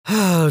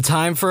So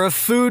time for a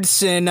food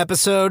sin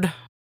episode.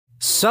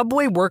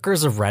 Subway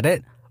workers of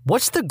Reddit,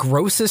 what's the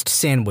grossest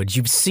sandwich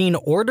you've seen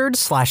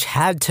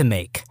ordered/had to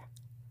make?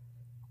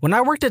 When I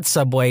worked at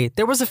Subway,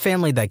 there was a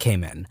family that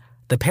came in,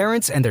 the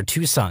parents and their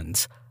 2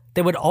 sons.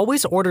 They would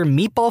always order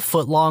meatball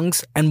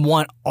footlongs and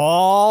want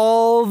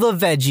all the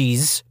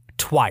veggies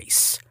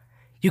twice.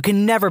 You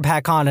can never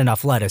pack on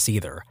enough lettuce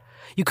either.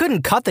 You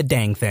couldn't cut the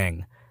dang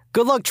thing.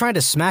 Good luck trying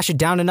to smash it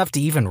down enough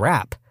to even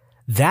wrap.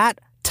 That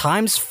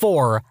times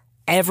 4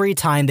 every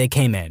time they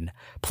came in,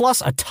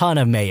 plus a ton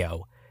of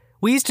mayo.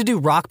 We used to do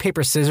rock,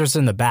 paper, scissors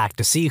in the back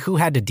to see who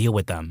had to deal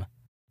with them.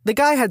 The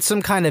guy had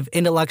some kind of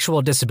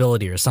intellectual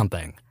disability or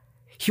something.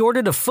 He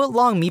ordered a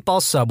foot-long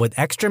meatball sub with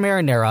extra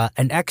marinara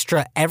and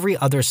extra every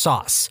other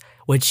sauce,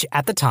 which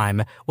at the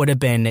time would have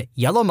been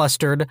yellow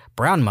mustard,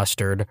 brown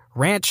mustard,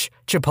 ranch,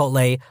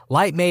 chipotle,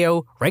 light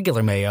mayo,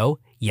 regular mayo,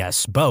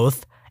 yes,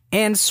 both,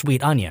 and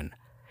sweet onion.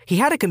 He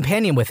had a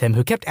companion with him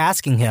who kept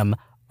asking him,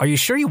 "Are you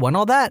sure you want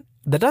all that?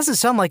 That doesn't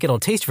sound like it'll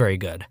taste very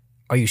good.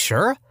 Are you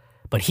sure?"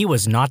 But he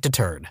was not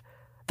deterred.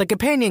 The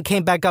companion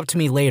came back up to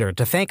me later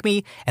to thank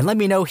me and let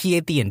me know he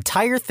ate the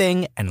entire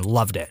thing and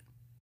loved it.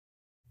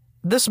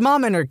 This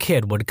mom and her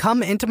kid would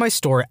come into my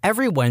store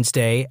every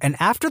Wednesday, and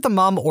after the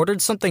mom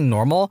ordered something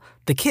normal,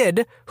 the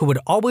kid, who would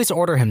always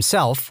order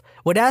himself,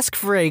 would ask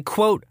for a,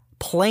 quote,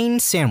 plain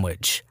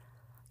sandwich.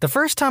 The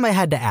first time I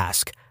had to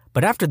ask,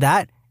 but after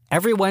that,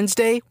 every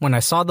Wednesday, when I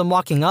saw them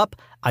walking up,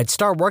 I'd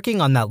start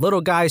working on that little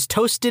guy's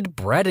toasted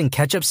bread and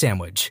ketchup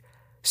sandwich.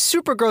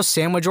 Super gross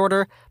sandwich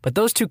order, but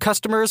those 2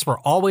 customers were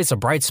always a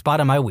bright spot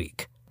in my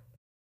week.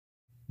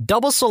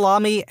 Double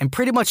salami and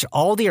pretty much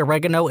all the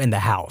oregano in the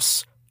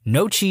house.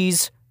 No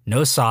cheese,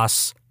 no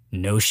sauce,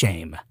 no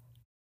shame.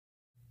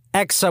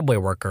 Ex-Subway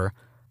worker,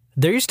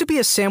 there used to be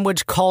a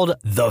sandwich called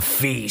The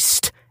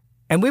Feast,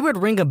 and we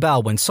would ring a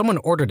bell when someone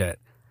ordered it.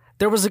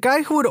 There was a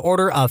guy who would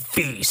order a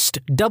feast,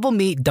 double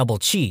meat, double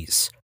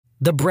cheese.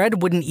 The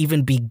bread wouldn't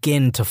even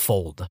begin to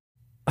fold.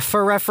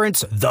 For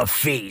reference, The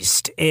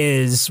Feast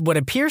is what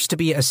appears to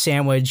be a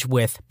sandwich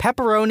with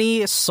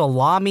pepperoni,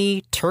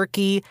 salami,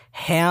 turkey,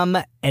 ham,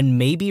 and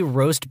maybe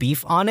roast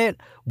beef on it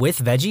with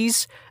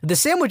veggies. The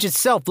sandwich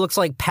itself looks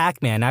like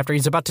Pac-Man after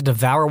he's about to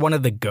devour one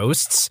of the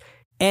ghosts.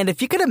 And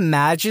if you could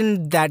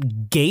imagine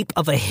that gape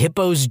of a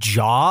hippo's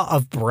jaw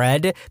of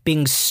bread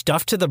being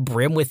stuffed to the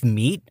brim with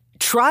meat,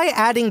 try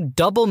adding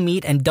double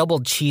meat and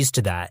double cheese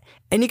to that,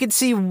 and you can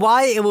see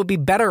why it would be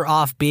better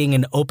off being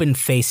an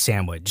open-faced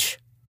sandwich.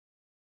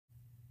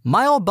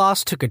 My old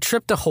boss took a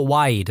trip to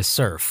Hawaii to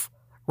surf,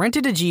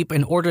 rented a Jeep,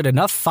 and ordered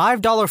enough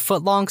 $5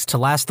 footlongs to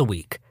last the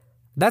week.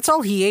 That's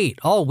all he ate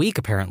all week,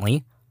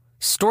 apparently.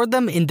 Stored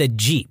them in the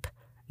Jeep.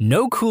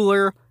 No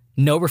cooler,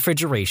 no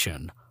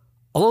refrigeration.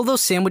 All of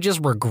those sandwiches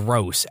were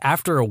gross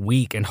after a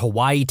week in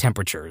Hawaii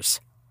temperatures.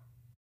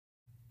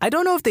 I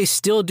don't know if they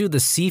still do the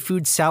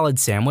seafood salad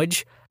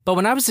sandwich, but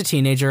when I was a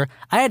teenager,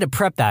 I had to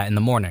prep that in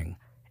the morning.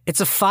 It's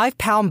a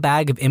 5-pound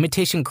bag of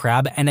imitation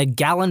crab and a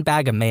gallon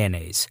bag of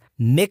mayonnaise,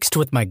 mixed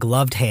with my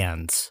gloved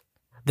hands.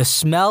 The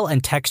smell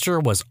and texture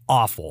was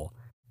awful.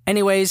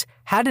 Anyways,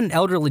 had an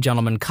elderly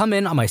gentleman come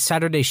in on my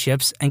Saturday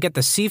shifts and get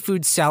the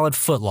seafood salad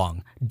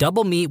footlong,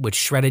 double meat with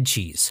shredded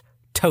cheese,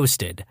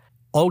 toasted.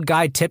 Old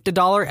guy tipped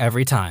 $1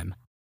 every time.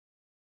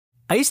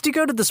 I used to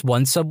go to this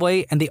one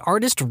Subway, and the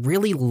artist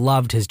really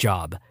loved his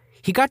job.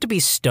 He got to be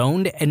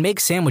stoned and make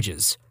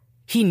sandwiches.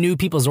 He knew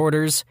people's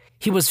orders.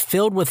 He was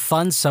filled with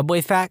fun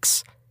Subway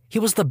facts. He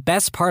was the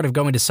best part of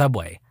going to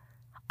Subway.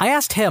 I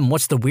asked him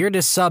what's the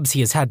weirdest subs he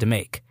has had to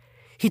make.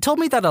 He told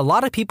me that a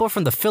lot of people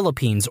from the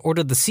Philippines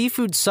ordered the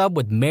seafood sub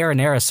with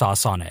marinara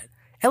sauce on it,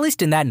 at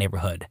least in that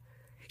neighborhood.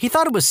 He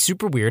thought it was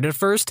super weird at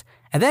first,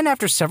 and then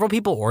after several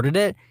people ordered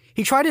it,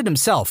 he tried it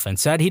himself and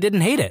said he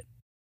didn't hate it.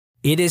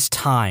 It is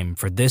time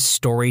for this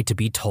story to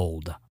be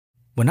told.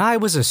 When I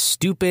was a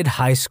stupid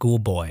high school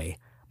boy,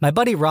 my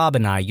buddy Rob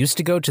and I used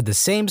to go to the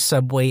same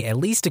Subway at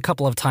least a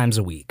couple of times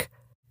a week.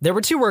 There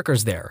were 2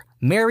 workers there,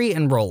 Mary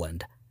and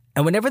Roland,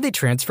 and whenever they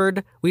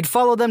transferred, we'd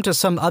follow them to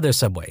some other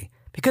Subway,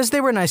 because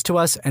they were nice to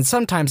us and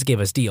sometimes gave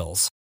us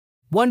deals.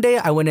 One day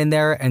I went in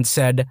there and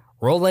said,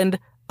 "Roland,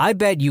 I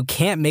bet you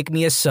can't make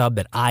me a sub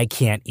that I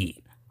can't eat."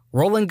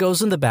 Roland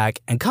goes in the back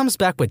and comes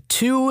back with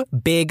 2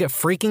 big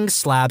freaking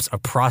slabs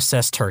of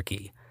processed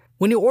turkey.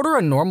 When you order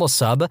a normal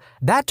sub,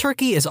 that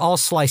turkey is all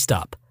sliced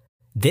up.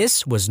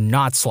 This was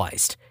not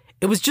sliced.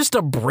 It was just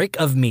a brick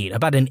of meat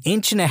about 1.5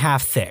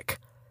 inches thick.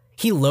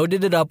 He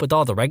loaded it up with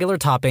all the regular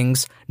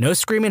toppings, no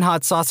screaming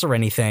hot sauce or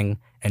anything,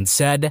 and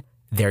said,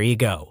 "There you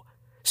go."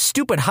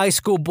 Stupid high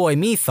school boy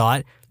me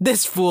thought,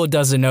 this fool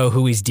doesn't know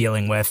who he's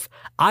dealing with.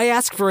 I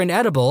ask for an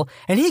edible,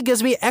 and he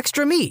gives me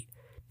extra meat.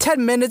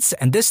 10 minutes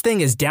and this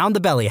thing is down the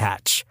belly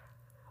hatch.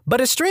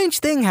 But a strange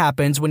thing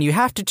happens when you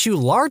have to chew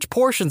large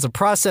portions of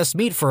processed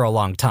meat for a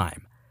long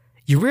time.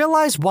 You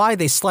realize why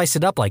they slice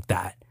it up like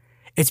that.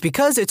 It's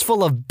because it's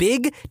full of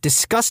big,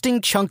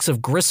 disgusting chunks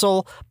of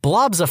gristle,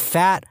 blobs of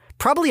fat,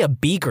 probably a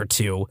beak or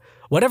 2,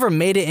 whatever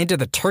made it into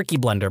the turkey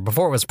blender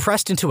before it was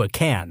pressed into a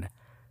can.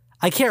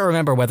 I can't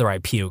remember whether I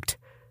puked.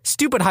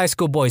 Stupid high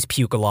school boys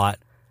puke a lot.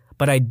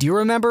 but I do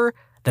remember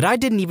that I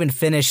didn't even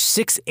finish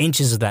 6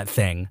 inches of that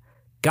thing.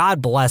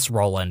 God bless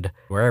Roland,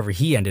 wherever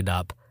he ended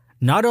up.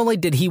 Not only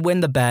did he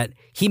win the bet,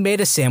 he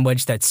made a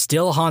sandwich that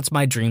still haunts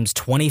my dreams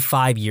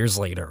 25 years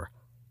later.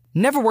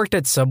 Never worked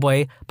at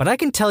Subway, but I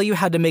can tell you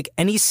how to make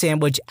any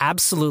sandwich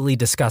absolutely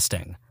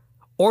disgusting.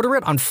 Order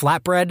it on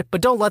flatbread, but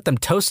don't let them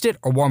toast it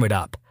or warm it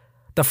up.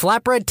 The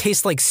flatbread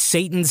tastes like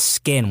Satan's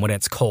skin when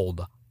it's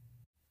cold.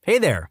 Hey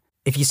there,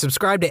 if you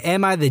subscribe to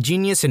Am I the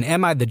Genius and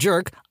Am I the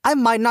Jerk, I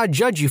might not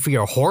judge you for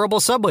your horrible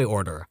Subway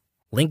order.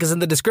 Link is in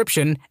the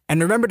description,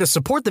 and remember to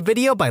support the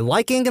video by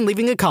liking and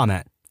leaving a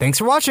comment. Thanks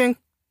for watching!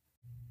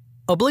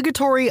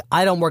 Obligatory,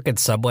 I don't work at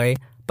Subway,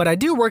 but I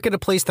do work at a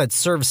place that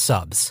serves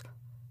subs.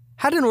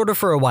 Had an order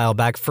for a while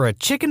back for a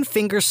chicken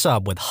finger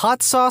sub with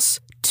hot sauce,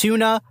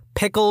 tuna,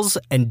 pickles,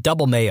 and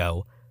double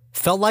mayo.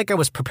 Felt like I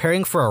was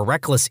preparing for a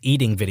reckless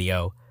eating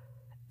video.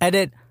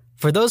 Edit,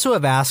 for those who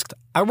have asked,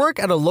 I work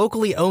at a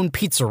locally owned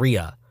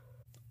pizzeria.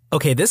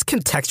 Okay, this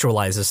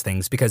contextualizes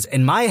things because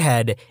in my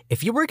head,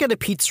 if you work at a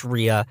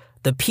pizzeria,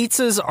 the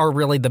pizzas are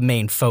really the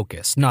main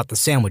focus, not the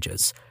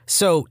sandwiches.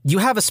 So you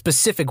have a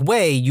specific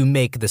way you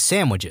make the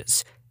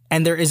sandwiches,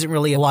 and there isn't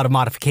really a lot of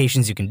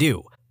modifications you can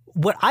do.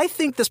 What I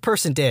think this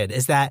person did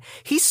is that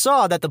he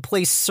saw that the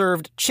place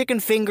served chicken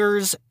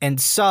fingers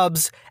and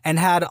subs and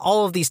had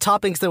all of these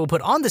toppings that were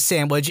put on the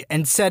sandwich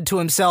and said to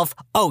himself,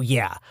 oh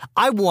yeah,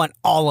 I want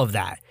all of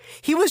that.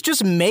 He was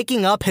just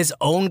making up his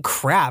own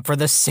crap for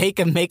the sake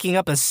of making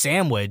up a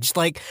sandwich.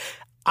 Like,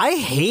 I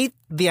hate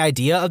the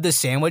idea of the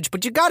sandwich,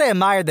 but you gotta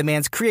admire the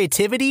man's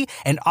creativity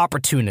and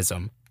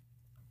opportunism.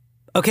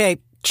 Okay,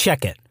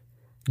 check it.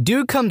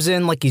 Dude comes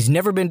in like he's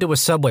never been to a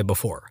Subway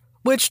before,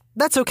 which,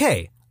 that's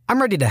okay.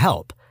 I'm ready to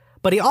help.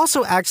 But he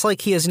also acts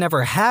like he has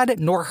never had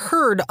nor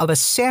heard of a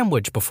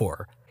sandwich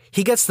before.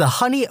 He gets the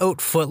honey oat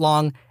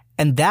footlong,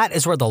 and that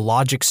is where the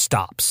logic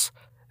stops.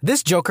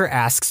 This joker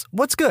asks,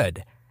 what's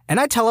good? And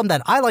I tell him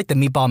that I like the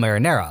meatball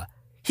marinara.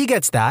 He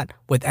gets that,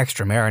 with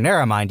extra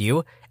marinara mind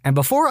you, and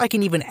before I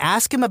can even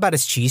ask him about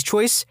his cheese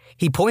choice,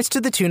 he points to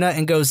the tuna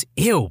and goes,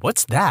 ew,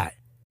 what's that?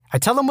 I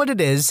tell him what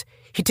it is,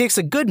 he takes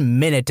a good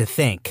minute to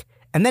think,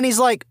 and then he's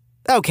like,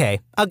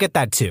 okay, I'll get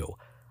that too.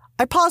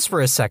 I pause for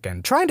a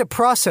second, trying to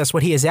process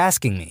what he is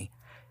asking me.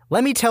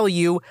 Let me tell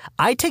you,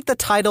 I take the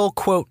title,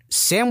 quote,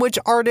 sandwich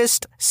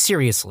artist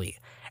seriously,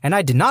 and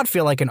I did not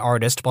feel like an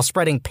artist while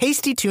spreading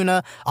pasty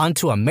tuna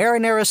onto a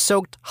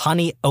marinara-soaked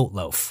honey oat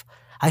loaf.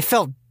 I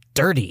felt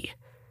dirty.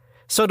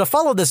 So to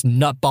follow this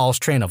nutball's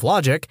train of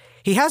logic,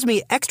 he has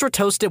me extra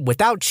toast it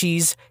without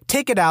cheese,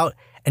 take it out,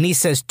 and he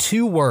says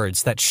 2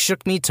 words that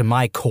shook me to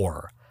my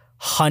core.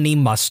 Honey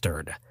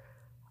mustard.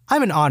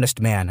 I'm an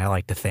honest man, I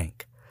like to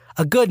think.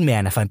 A good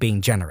man if I'm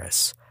being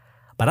generous.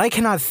 But I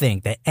cannot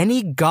think that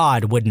any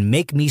god would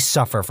make me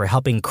suffer for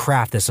helping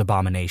craft this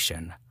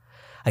abomination.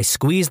 I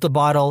squeeze the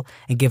bottle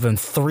and give him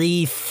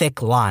 3 thick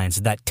lines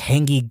of that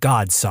tangy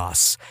god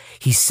sauce.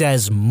 He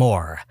says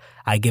more.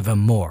 I give him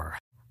more.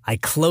 I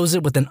close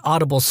it with an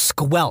audible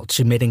squelch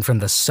emitting from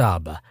the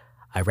sub.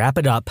 I wrap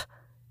it up,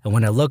 and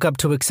when I look up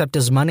to accept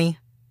his money,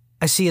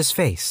 I see his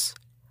face.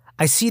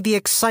 I see the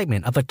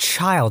excitement of a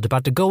child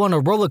about to go on a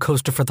roller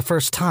coaster for the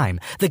first time.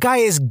 The guy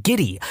is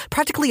giddy,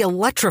 practically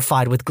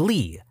electrified with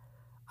glee.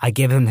 I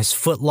give him his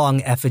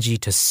foot-long effigy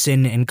to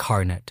sin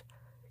incarnate.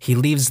 He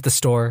leaves the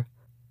store,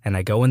 and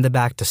I go in the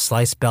back to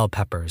slice bell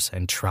peppers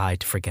and try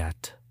to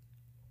forget.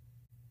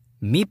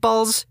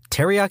 Meatballs,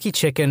 teriyaki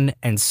chicken,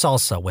 and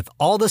salsa with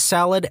all the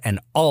salad and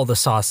all the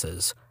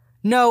sauces.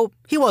 No,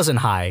 he wasn't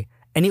high,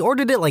 and he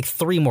ordered it like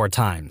 3 more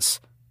times.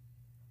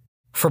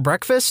 For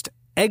breakfast,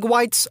 egg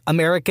whites,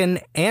 American,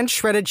 and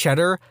shredded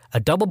cheddar, a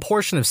double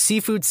portion of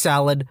seafood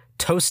salad,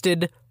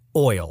 toasted,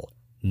 oil,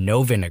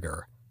 no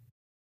vinegar.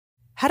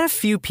 Had a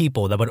few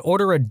people that would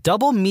order a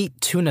double meat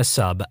tuna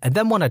sub and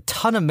then want a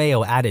ton of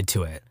mayo added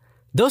to it.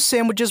 Those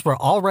sandwiches were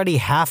already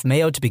half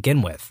mayo to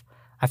begin with.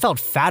 I felt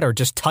fatter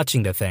just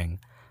touching the thing.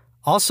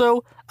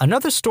 Also,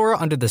 another store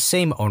under the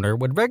same owner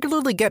would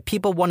regularly get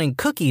people wanting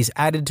cookies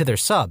added to their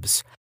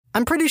subs.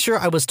 I'm pretty sure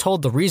I was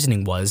told the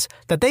reasoning was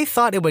that they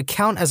thought it would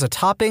count as a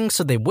topping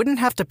so they wouldn't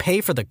have to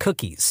pay for the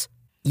cookies.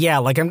 Yeah,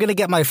 like I'm gonna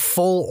get my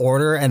full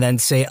order and then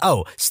say,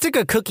 oh, stick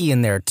a cookie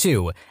in there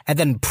too, and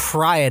then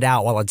pry it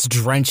out while it's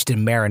drenched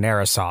in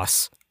marinara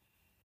sauce.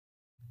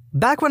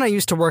 Back when I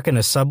used to work in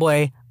a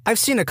Subway, I've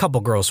seen a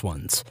couple gross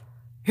ones.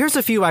 Here's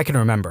a few I can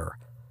remember.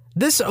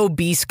 This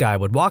obese guy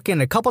would walk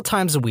in a couple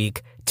times a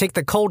week, take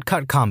the cold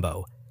cut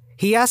combo.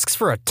 He asks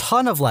for a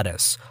ton of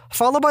lettuce,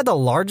 followed by the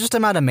largest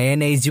amount of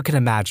mayonnaise you can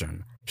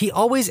imagine. He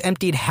always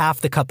emptied half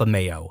the cup of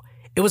mayo.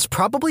 It was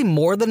probably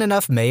more than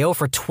enough mayo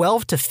for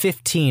 12 to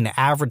 15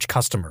 average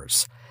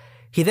customers.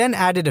 He then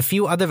added a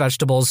few other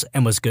vegetables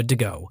and was good to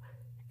go.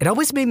 It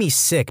always made me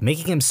sick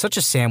making him such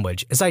a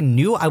sandwich as I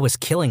knew I was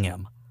killing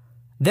him.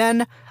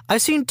 Then,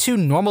 I've seen 2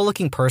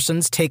 normal-looking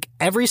persons take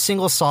every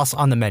single sauce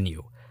on the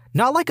menu.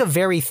 Not like a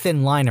very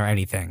thin line or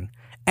anything.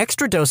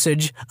 Extra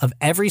dosage of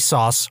every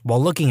sauce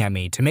while looking at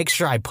me to make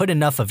sure I put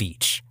enough of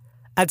each.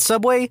 At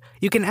Subway,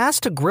 you can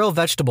ask to grill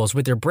vegetables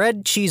with your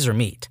bread, cheese, or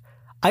meat.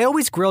 I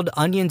always grilled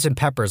onions and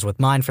peppers with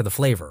mine for the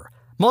flavor.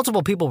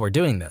 Multiple people were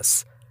doing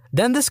this.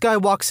 Then this guy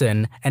walks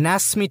in and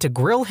asks me to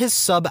grill his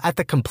sub at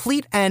the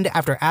complete end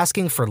after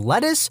asking for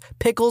lettuce,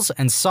 pickles,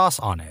 and sauce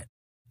on it.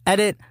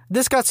 Edit,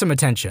 this got some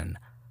attention.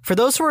 For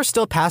those who are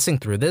still passing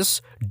through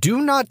this,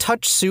 do not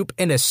touch soup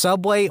in a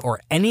Subway or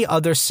any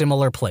other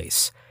similar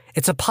place.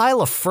 It's a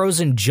pile of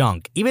frozen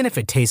junk, even if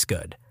it tastes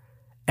good.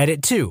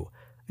 Edit 2.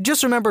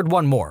 Just remembered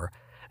one more.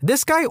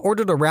 This guy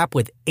ordered a wrap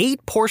with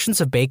 8 portions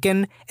of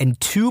bacon and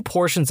 2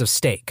 portions of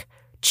steak.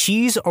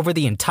 Cheese over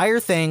the entire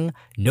thing,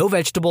 no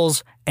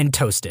vegetables, and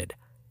toasted.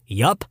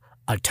 Yup,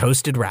 a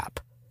toasted wrap.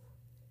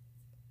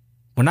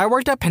 When I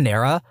worked at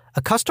Panera,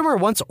 a customer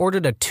once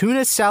ordered a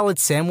tuna salad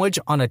sandwich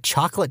on a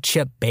chocolate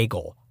chip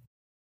bagel.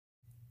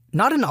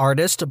 Not an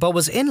artist, but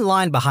was in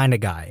line behind a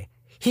guy.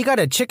 He got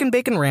a chicken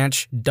bacon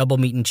ranch, double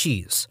meat and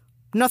cheese.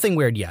 Nothing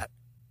weird yet.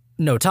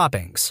 No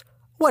toppings.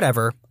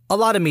 Whatever, a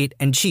lot of meat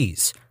and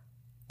cheese.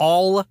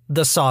 All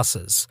the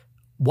sauces.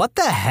 What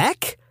the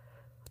heck?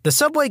 The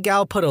Subway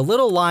gal put a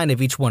little line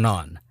of each one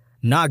on.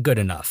 Not good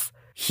enough.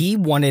 He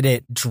wanted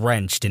it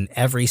drenched in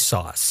every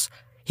sauce.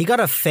 He got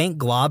a faint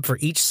glob for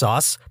each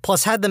sauce,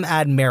 plus had them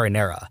add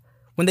marinara.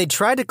 When they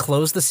tried to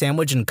close the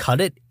sandwich and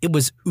cut it, it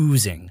was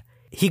oozing.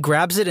 He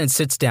grabs it and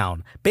sits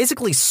down,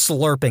 basically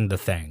slurping the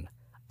thing.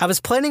 I was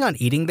planning on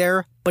eating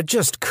there, but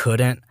just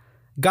couldn't.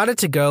 Got it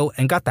to go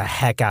and got the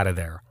heck out of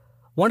there.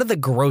 One of the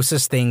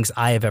grossest things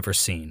I have ever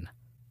seen.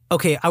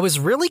 Okay, I was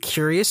really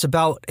curious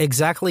about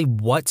exactly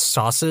what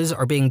sauces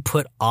are being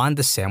put on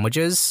the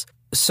sandwiches,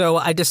 so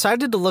I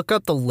decided to look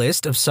up the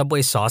list of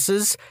Subway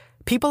sauces.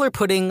 People are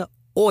putting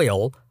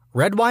oil,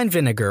 red wine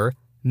vinegar,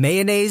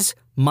 mayonnaise,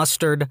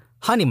 mustard,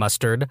 honey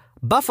mustard,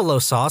 buffalo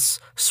sauce,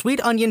 sweet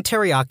onion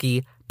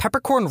teriyaki,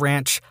 peppercorn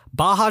ranch,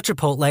 Baja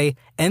Chipotle,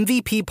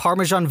 MVP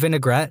Parmesan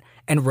vinaigrette,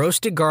 and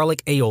roasted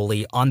garlic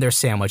aioli on their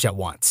sandwich at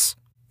once.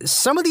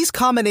 Some of these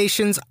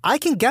combinations I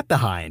can get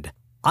behind.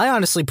 I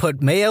honestly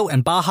put mayo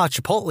and Baja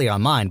Chipotle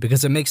on mine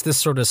because it makes this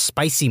sort of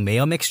spicy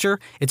mayo mixture.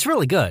 It's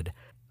really good.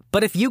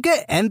 But if you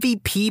get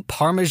MVP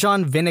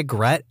Parmesan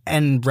vinaigrette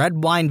and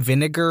red wine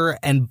vinegar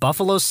and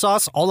buffalo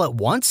sauce all at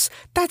once,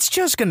 that's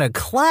just gonna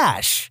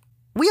clash.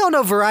 We all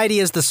know variety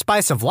is the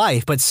spice of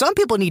life, but some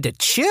people need to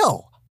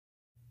chill.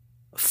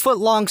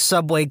 Footlong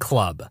Subway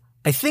Club.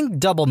 I think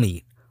double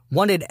meat.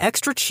 Wanted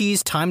extra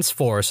cheese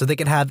 ×4 so they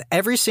could have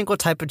every single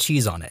type of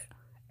cheese on it.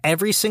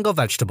 Every single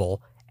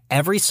vegetable,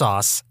 every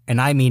sauce,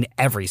 and I mean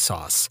every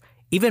sauce.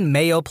 Even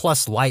mayo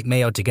plus light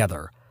mayo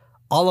together.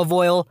 Olive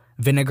oil,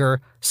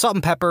 vinegar, salt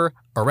and pepper,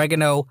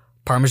 oregano,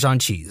 Parmesan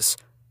cheese.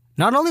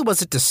 Not only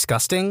was it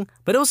disgusting,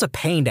 but it was a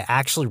pain to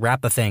actually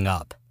wrap the thing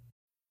up.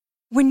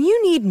 When you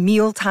need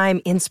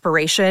mealtime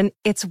inspiration,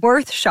 it's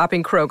worth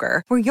shopping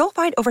Kroger, where you'll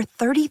find over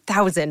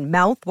 30,000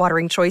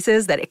 mouth-watering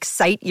choices that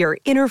excite your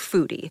inner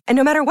foodie. And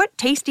no matter what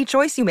tasty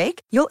choice you make,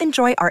 you'll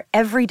enjoy our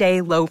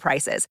everyday low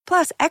prices,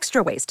 plus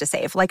extra ways to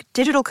save, like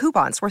digital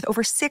coupons worth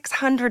over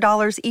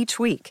 $600 each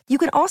week. You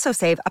can also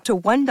save up to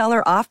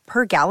 $1 off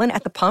per gallon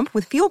at the pump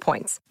with fuel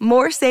points.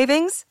 More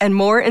savings and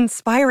more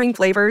inspiring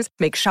flavors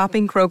make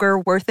shopping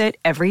Kroger worth it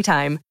every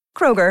time.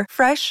 Kroger,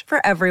 fresh for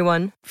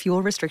everyone.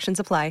 Fuel restrictions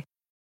apply.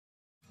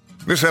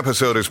 This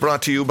episode is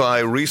brought to you by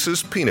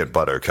Reese's Peanut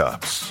Butter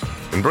Cups.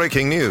 In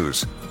breaking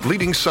news,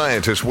 leading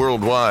scientists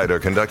worldwide are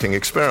conducting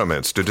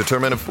experiments to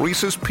determine if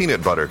Reese's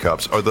Peanut Butter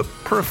Cups are the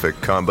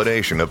perfect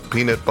combination of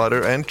peanut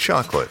butter and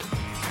chocolate.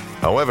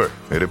 However,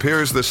 it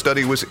appears the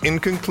study was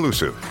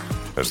inconclusive,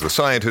 as the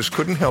scientists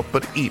couldn't help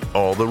but eat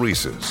all the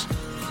Reese's.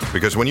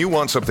 Because when you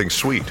want something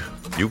sweet,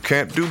 you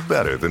can't do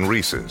better than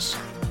Reese's.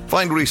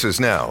 Find Reese's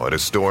now at a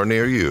store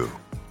near you.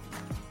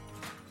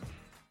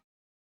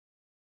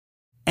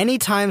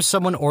 Anytime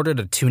someone ordered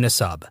a tuna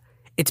sub,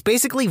 it's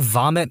basically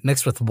vomit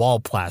mixed with wall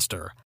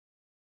plaster.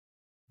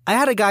 I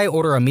had a guy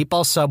order a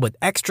meatball sub with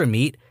extra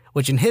meat,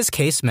 which in his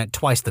case meant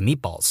twice the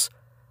meatballs.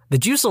 The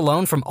juice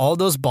alone from all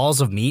those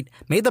balls of meat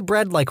made the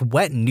bread like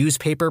wet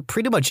newspaper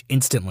pretty much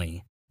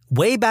instantly.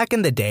 Way back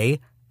in the day,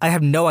 I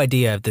have no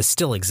idea if this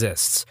still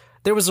exists.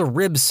 There was a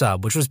rib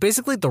sub, which was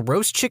basically the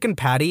roast chicken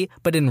patty,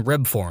 but in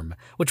rib form,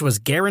 which was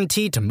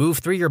guaranteed to move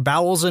through your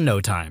bowels in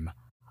no time.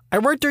 I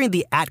worked during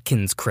the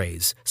Atkins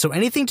craze, so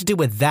anything to do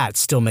with that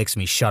still makes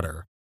me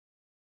shudder.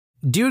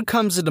 Dude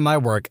comes into my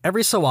work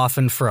every so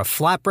often for a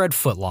flatbread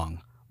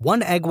footlong,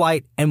 1 egg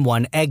white and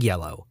 1 egg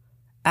yellow.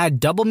 Add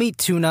double meat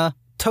tuna,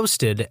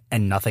 toasted,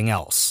 and nothing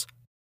else.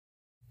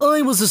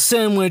 I was a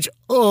sandwich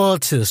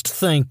artist,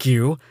 thank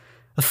you.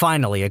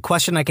 Finally, a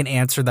question I can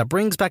answer that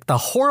brings back the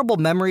horrible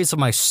memories of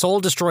my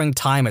soul-destroying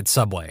time at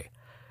Subway.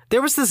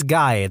 There was this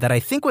guy that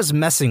I think was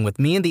messing with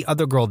me and the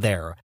other girl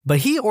there, but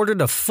he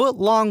ordered a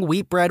foot-long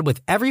wheat bread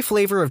with every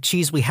flavor of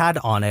cheese we had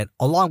on it,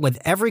 along with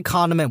every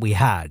condiment we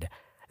had.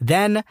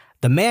 Then,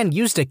 the man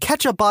used a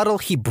ketchup bottle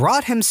he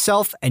brought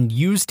himself and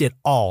used it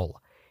all.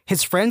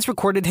 His friends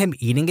recorded him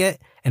eating it,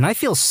 and I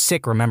feel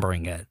sick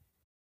remembering it.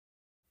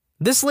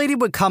 This lady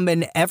would come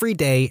in every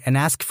day and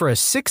ask for a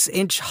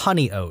 6-inch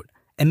honey oat,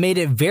 and made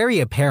it very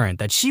apparent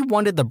that she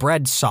wanted the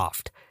bread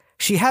soft.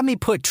 She had me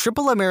put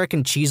triple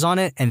American cheese on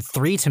it and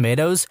 3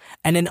 tomatoes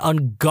and an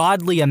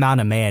ungodly amount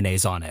of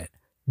mayonnaise on it.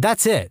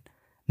 That's it.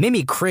 Made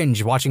me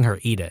cringe watching her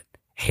eat it.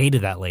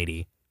 Hated that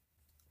lady.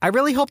 I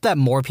really hope that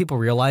more people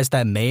realize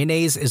that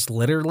mayonnaise is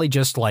literally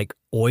just like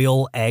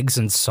oil, eggs,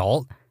 and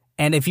salt.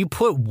 And if you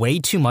put way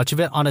too much of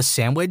it on a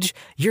sandwich,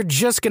 you're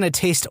just gonna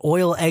taste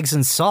oil, eggs,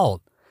 and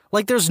salt.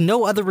 Like there's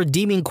no other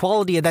redeeming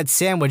quality of that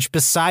sandwich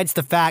besides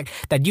the fact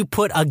that you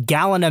put a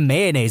gallon of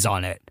mayonnaise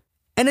on it.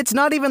 And it's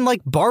not even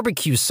like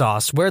barbecue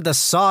sauce, where the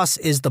sauce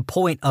is the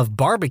point of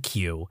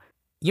barbecue.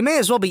 You may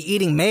as well be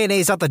eating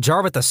mayonnaise out the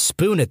jar with a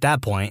spoon at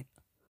that point.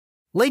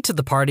 Late to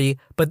the party,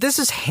 but this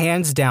is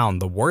hands down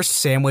the worst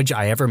sandwich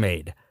I ever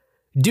made.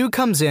 Dude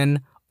comes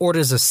in,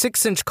 orders a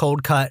 6-inch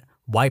cold cut,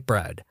 white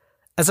bread.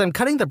 As I'm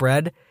cutting the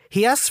bread,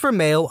 he asks for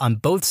mayo on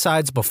both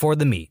sides before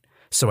the meat,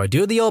 so I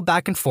do the old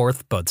back and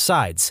forth both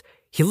sides.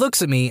 He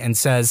looks at me and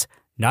says,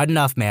 "Not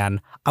enough,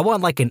 man. I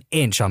want like an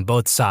inch on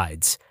both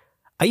sides."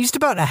 I used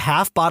about a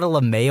half bottle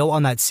of mayo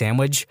on that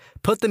sandwich,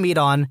 put the meat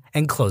on,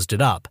 and closed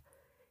it up.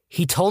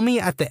 He told me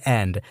at the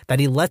end that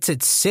he lets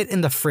it sit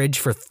in the fridge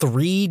for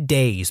 3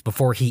 days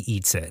before he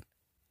eats it.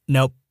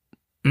 Nope.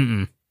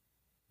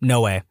 No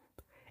way.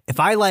 If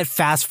I let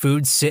fast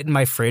food sit in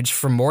my fridge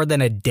for more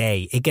than a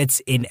day, it gets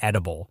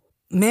inedible.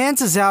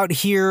 Mans is out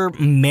here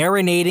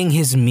marinating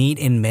his meat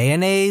in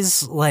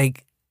mayonnaise.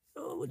 Like,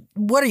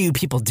 what are you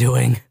people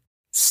doing?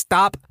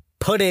 Stop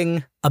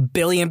putting 1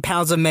 billion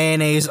pounds of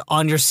mayonnaise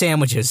on your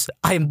sandwiches.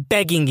 I am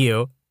begging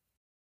you.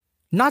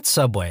 Not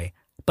Subway.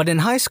 But in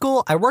high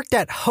school, I worked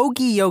at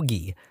Hoagie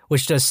Yogi,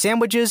 which does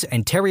sandwiches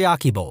and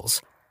teriyaki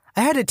bowls.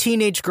 I had a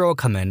teenage girl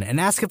come in and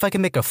ask if I could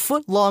make a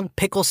foot-long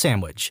pickle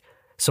sandwich.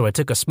 So I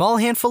took a small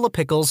handful of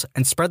pickles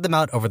and spread them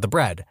out over the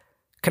bread.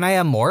 "Can I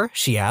have more?"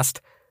 she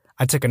asked.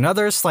 I took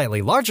another,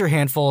 slightly larger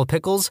handful of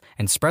pickles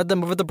and spread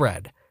them over the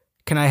bread.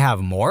 "Can I have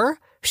more?"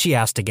 she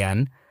asked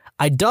again.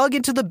 I dug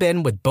into the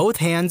bin with both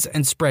hands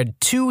and spread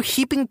 2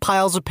 heaping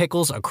piles of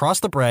pickles across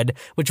the bread,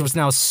 which was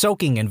now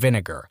soaking in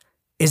vinegar.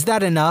 "Is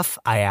that enough?"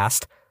 I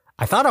asked.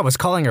 I thought I was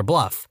calling her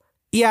bluff.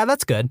 "Yeah,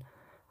 that's good."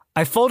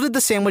 I folded the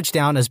sandwich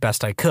down as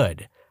best I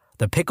could.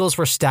 The pickles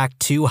were stacked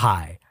too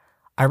high.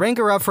 I rang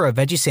her up for a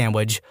veggie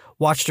sandwich,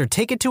 watched her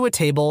take it to a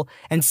table,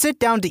 and sit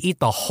down to eat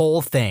the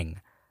whole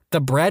thing. The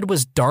bread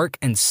was dark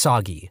and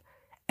soggy.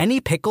 Any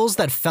pickles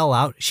that fell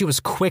out, she was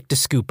quick to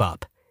scoop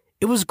up.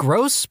 It was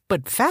gross,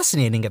 but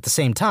fascinating at the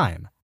same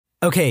time.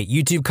 Okay,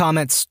 YouTube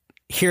comments,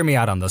 hear me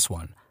out on this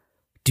one.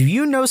 Do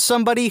you know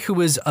somebody who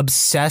is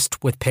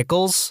obsessed with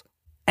pickles?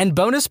 And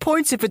bonus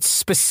points if it's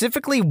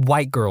specifically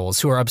white girls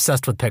who are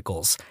obsessed with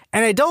pickles.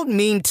 And I don't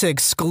mean to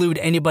exclude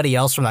anybody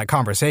else from that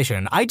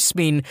conversation. I just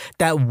mean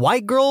that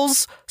white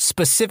girls,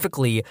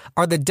 specifically,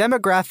 are the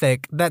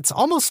demographic that's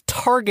almost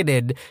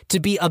targeted to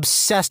be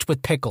obsessed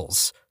with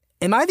pickles.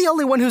 Am I the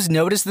only one who's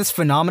noticed this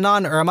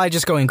phenomenon, or am I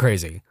just going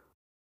crazy?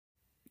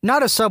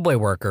 Not a Subway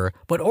worker,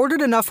 but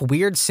ordered enough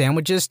weird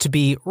sandwiches to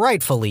be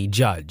rightfully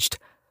judged.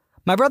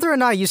 My brother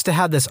and I used to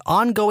have this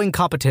ongoing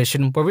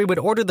competition where we would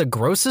order the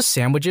grossest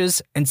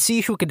sandwiches and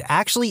see who could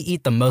actually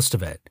eat the most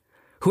of it.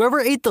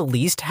 Whoever ate the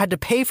least had to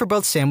pay for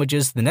both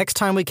sandwiches the next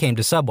time we came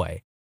to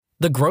Subway.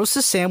 The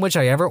grossest sandwich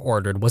I ever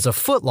ordered was a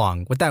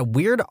foot-long with that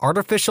weird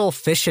artificial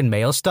fish and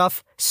mayo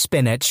stuff,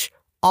 spinach,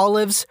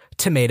 olives,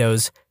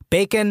 tomatoes,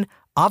 bacon,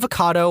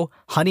 avocado,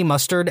 honey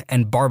mustard,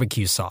 and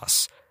barbecue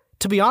sauce.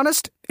 To be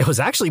honest, it was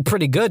actually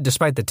pretty good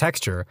despite the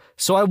texture,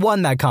 so I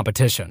won that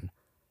competition.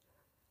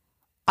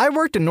 I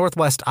worked in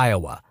Northwest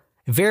Iowa.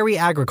 Very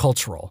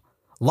agricultural.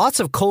 Lots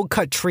of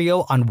cold-cut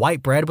trio on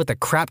white bread with a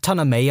crap ton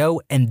of mayo,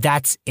 and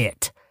that's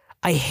it.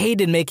 I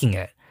hated making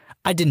it.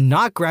 I did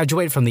not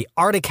graduate from the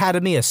Art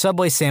Academy of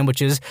Subway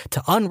sandwiches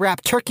to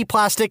unwrap turkey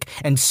plastic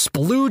and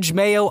splooge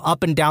mayo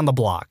up and down the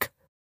block.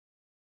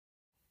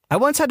 I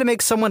once had to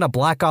make someone a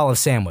black olive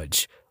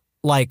sandwich.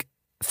 Like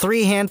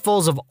 3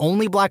 handfuls of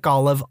only black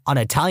olive on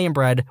Italian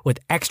bread with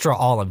extra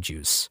olive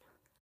juice.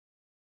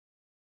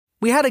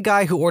 We had a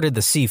guy who ordered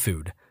the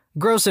seafood,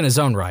 gross in his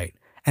own right,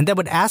 and then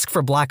would ask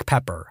for black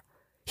pepper.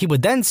 He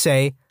would then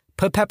say,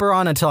 "Put pepper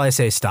on until I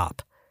say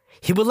stop."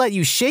 He would let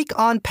you shake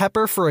on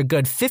pepper for a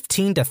good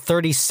 15 to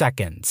 30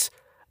 seconds.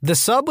 The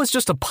sub was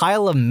just a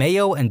pile of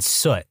mayo and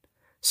soot.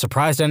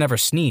 Surprised I never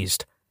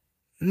sneezed.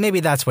 Maybe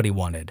that's what he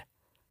wanted.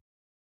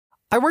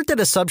 I worked at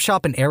a sub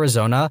shop in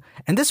Arizona,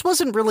 and this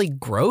wasn't really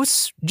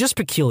gross, just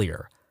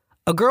peculiar.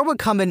 A girl would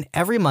come in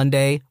every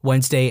Monday,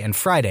 Wednesday, and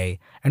Friday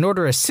and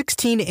order a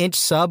 16-inch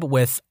sub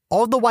with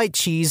all the white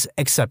cheese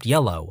except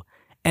yellow,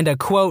 and a,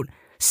 quote,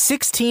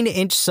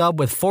 16-inch sub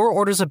with 4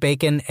 orders of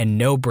bacon and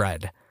no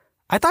bread.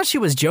 I thought she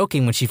was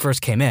joking when she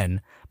first came in,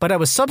 but I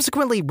was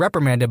subsequently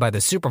reprimanded by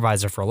the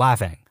supervisor for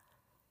laughing.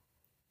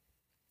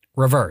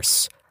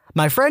 Reverse.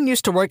 My friend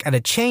used to work at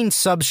a chain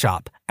sub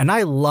shop, and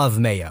I love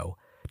mayo.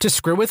 To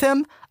screw with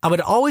him, I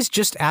would always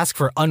just ask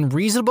for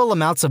unreasonable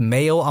amounts of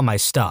mayo on my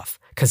stuff,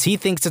 because he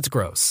thinks it's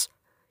gross.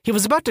 He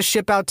was about to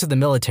ship out to the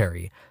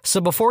military,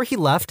 so before he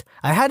left,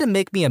 I had to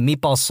make me a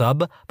meatball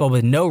sub, but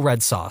with no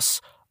red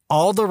sauce.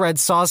 All the red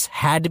sauce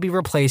had to be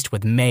replaced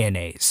with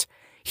mayonnaise.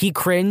 He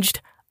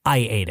cringed, I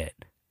ate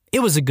it. It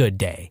was a good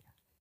day.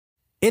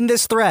 In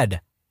this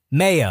thread,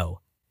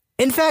 mayo.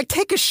 In fact,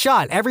 take a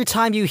shot every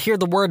time you hear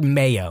the word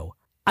mayo.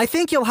 I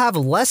think you'll have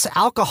less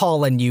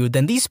alcohol in you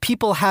than these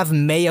people have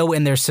mayo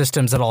in their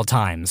systems at all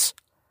times.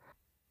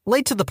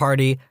 Late to the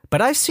party,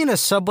 but I've seen a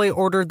Subway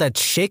order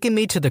that's shaken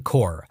me to the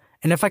core,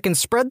 and if I can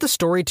spread the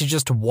story to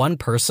just one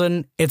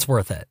person, it's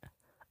worth it.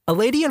 A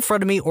lady in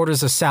front of me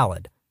orders a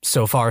salad.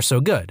 So far,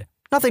 so good.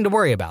 Nothing to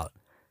worry about.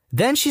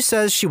 Then she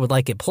says she would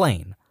like it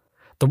plain.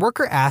 The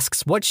worker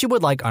asks what she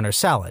would like on her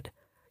salad.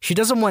 She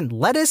doesn't want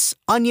lettuce,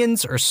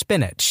 onions, or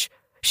spinach.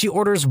 She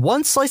orders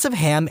one slice of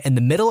ham in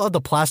the middle of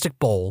the plastic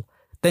bowl.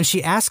 Then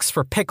she asks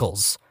for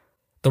pickles.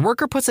 The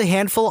worker puts a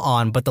handful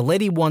on, but the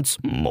lady wants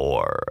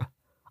more.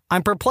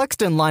 I'm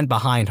perplexed in line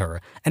behind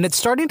her, and it's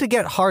starting to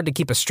get hard to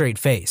keep a straight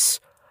face.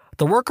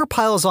 The worker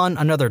piles on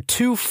another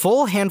 2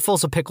 full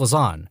handfuls of pickles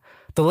on.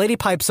 The lady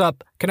pipes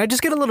up, "Can I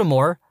just get a little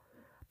more?"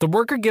 The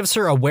worker gives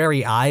her a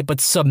wary eye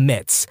but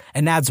submits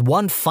and adds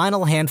one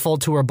final handful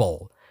to her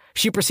bowl.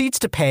 She proceeds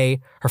to pay,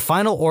 her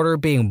final order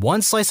being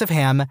 1 slice of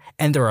ham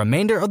and the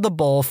remainder of the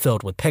bowl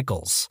filled with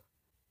pickles.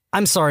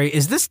 I'm sorry,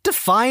 is this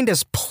defined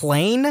as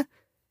plain?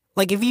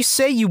 Like, if you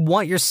say you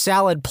want your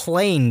salad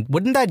plain,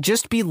 wouldn't that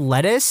just be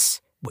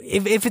lettuce?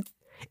 If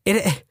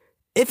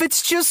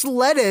it's just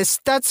lettuce,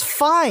 that's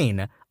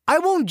fine. I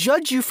won't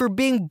judge you for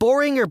being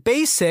boring or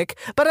basic,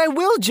 but I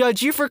will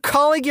judge you for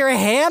calling your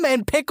ham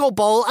and pickle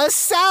bowl a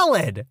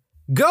salad.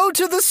 Go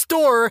to the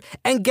store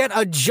and get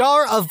a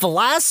jar of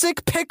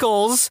Vlasic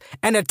pickles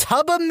and a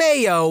tub of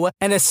mayo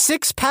and a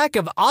 6-pack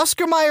of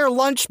Oscar Mayer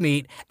lunch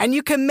meat, and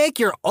you can make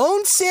your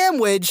own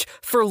sandwich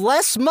for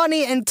less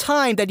money and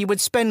time that you would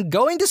spend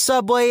going to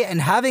Subway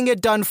and having it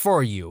done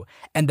for you.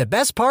 And the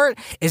best part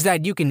is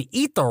that you can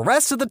eat the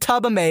rest of the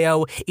tub of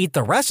mayo, eat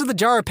the rest of the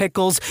jar of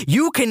pickles,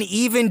 you can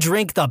even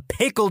drink the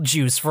pickle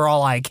juice for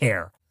all I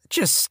care.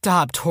 Just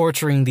stop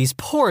torturing these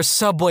poor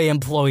Subway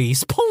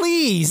employees,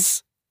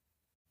 please!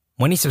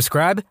 When you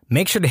subscribe,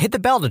 make sure to hit the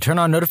bell to turn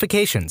on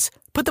notifications.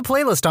 Put the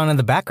playlist on in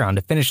the background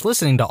to finish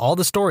listening to all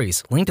the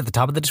stories, linked at the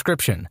top of the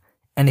description.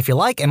 And if you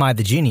like Am I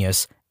the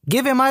Genius,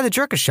 give Am I the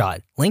Jerk a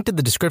shot, linked in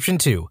the description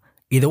too.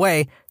 Either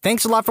way,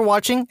 thanks a lot for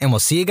watching, and we'll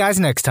see you guys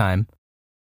next time.